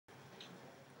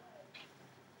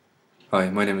Hi,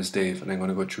 my name is Dave and I'm going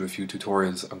to go through a few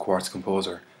tutorials on Quartz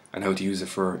Composer and how to use it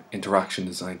for interaction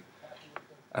design.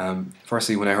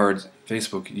 Firstly, when I heard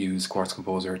Facebook use Quartz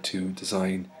Composer to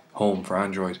design Home for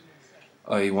Android,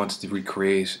 I wanted to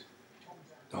recreate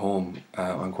the Home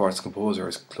on Quartz Composer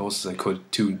as close as I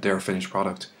could to their finished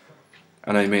product.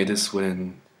 And I made this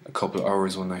within a couple of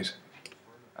hours one night.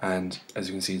 And as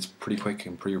you can see, it's pretty quick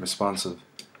and pretty responsive.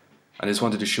 I just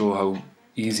wanted to show how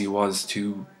easy it was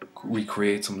to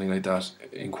recreate something like that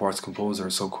in Quartz Composer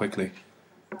so quickly.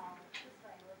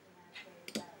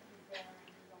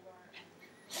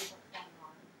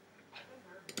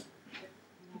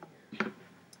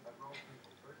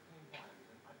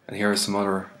 And here are some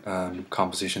other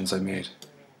compositions I made,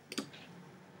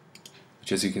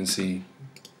 which, as you can see,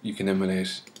 you can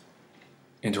emulate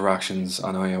interactions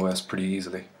on iOS pretty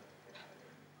easily.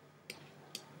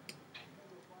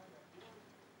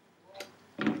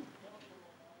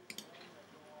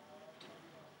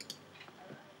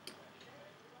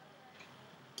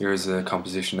 Here's a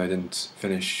composition I didn't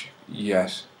finish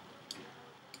yet,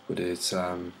 but it's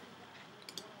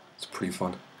pretty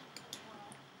fun.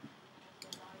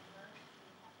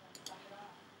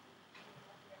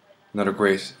 Another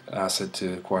great asset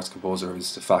to Quartz Composer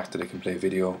is the fact that it can play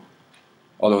video,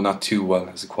 although not too well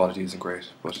as the quality isn't great,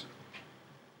 but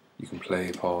you can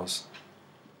play, pause.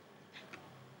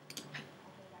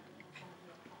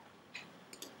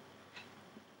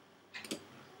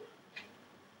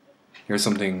 Here's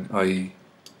something I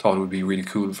thought would be really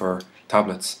cool for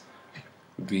tablets. It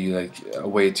would be like a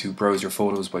way to browse your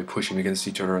photos by pushing against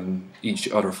each other, and each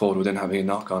other photo then having a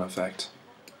knock-on effect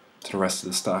to the rest of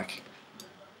the stack.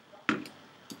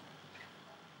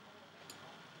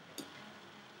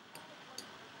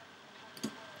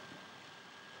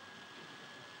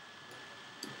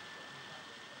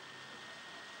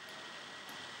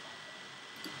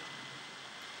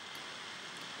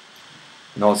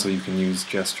 And also you can use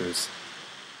gestures.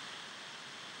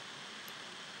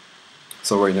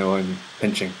 So right now I'm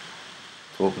pinching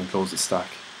to open and close the stack.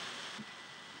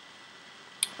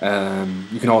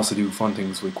 You can also do fun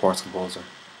things with Quartz Composer,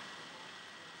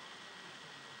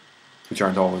 which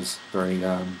aren't always very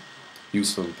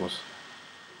useful, but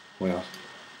why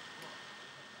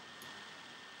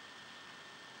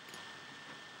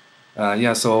not?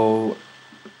 Yeah, so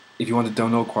if you want to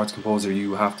download Quartz Composer,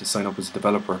 you have to sign up as a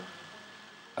developer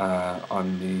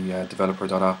on the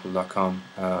developer.apple.com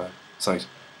site,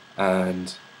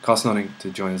 and costs nothing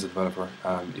to join as a developer.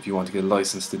 If you want to get a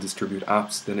license to distribute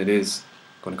apps, then it is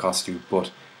going to cost you,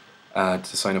 but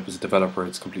to sign up as a developer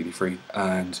it's completely free,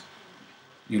 and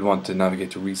you'll want to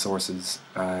navigate to resources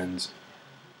and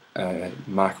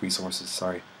Mac resources,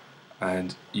 sorry,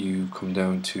 and you come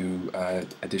down to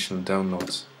additional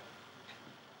downloads.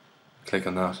 Click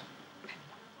on that.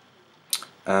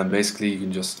 And basically you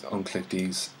can just unclick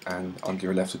these and onto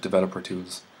your left with developer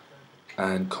tools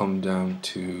and come down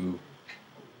to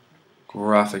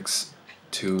graphics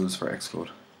tools for Xcode,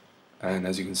 and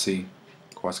as you can see,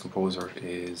 Quartz Composer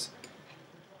is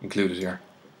included here.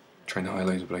 I'm trying to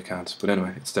highlight it but I can't, but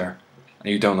anyway, it's there,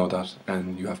 and you download that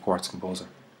and you have Quartz Composer.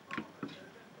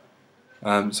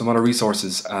 Some other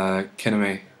resources,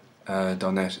 kineme.net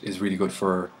is really good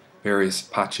for various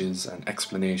patches and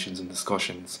explanations and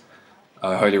discussions.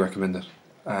 I highly recommend it.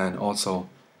 And also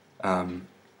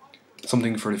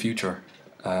something for the future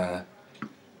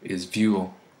is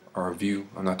Vue,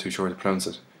 I'm not too sure how to pronounce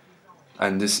it,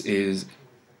 and this is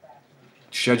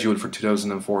scheduled for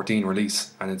 2014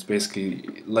 release, and it's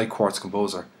basically like Quartz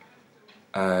Composer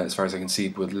as far as I can see,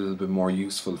 but a little bit more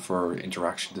useful for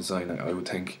interaction design, I would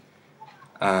think.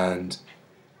 And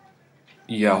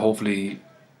yeah, hopefully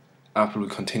Apple will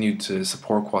continue to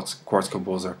support Quartz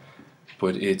Composer,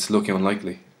 but it's looking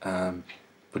unlikely.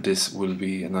 But this will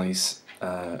be a nice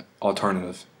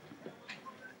alternative.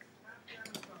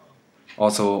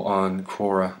 Also on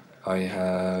Quora, I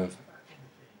have,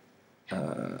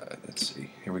 let's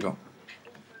see, here we go.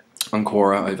 On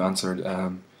Quora, I've answered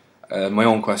my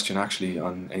own question actually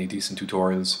on any decent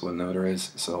tutorials. Well, now there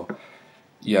is, so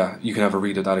yeah, you can have a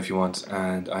read of that if you want.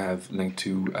 And I have linked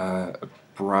to a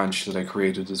branch that I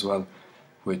created as well,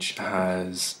 which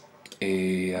has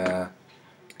a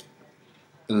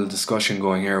little discussion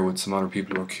going here with some other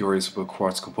people who are curious about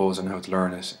Quartz Composer and how to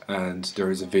learn it, and there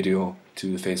is a video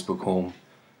to the Facebook Home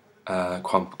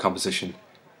composition,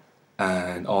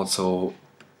 and also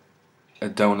a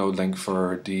download link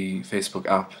for the Facebook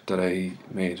app that I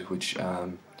made, which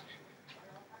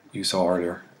you saw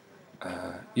earlier.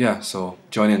 Yeah, so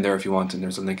join in there if you want, and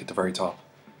there's a link at the very top.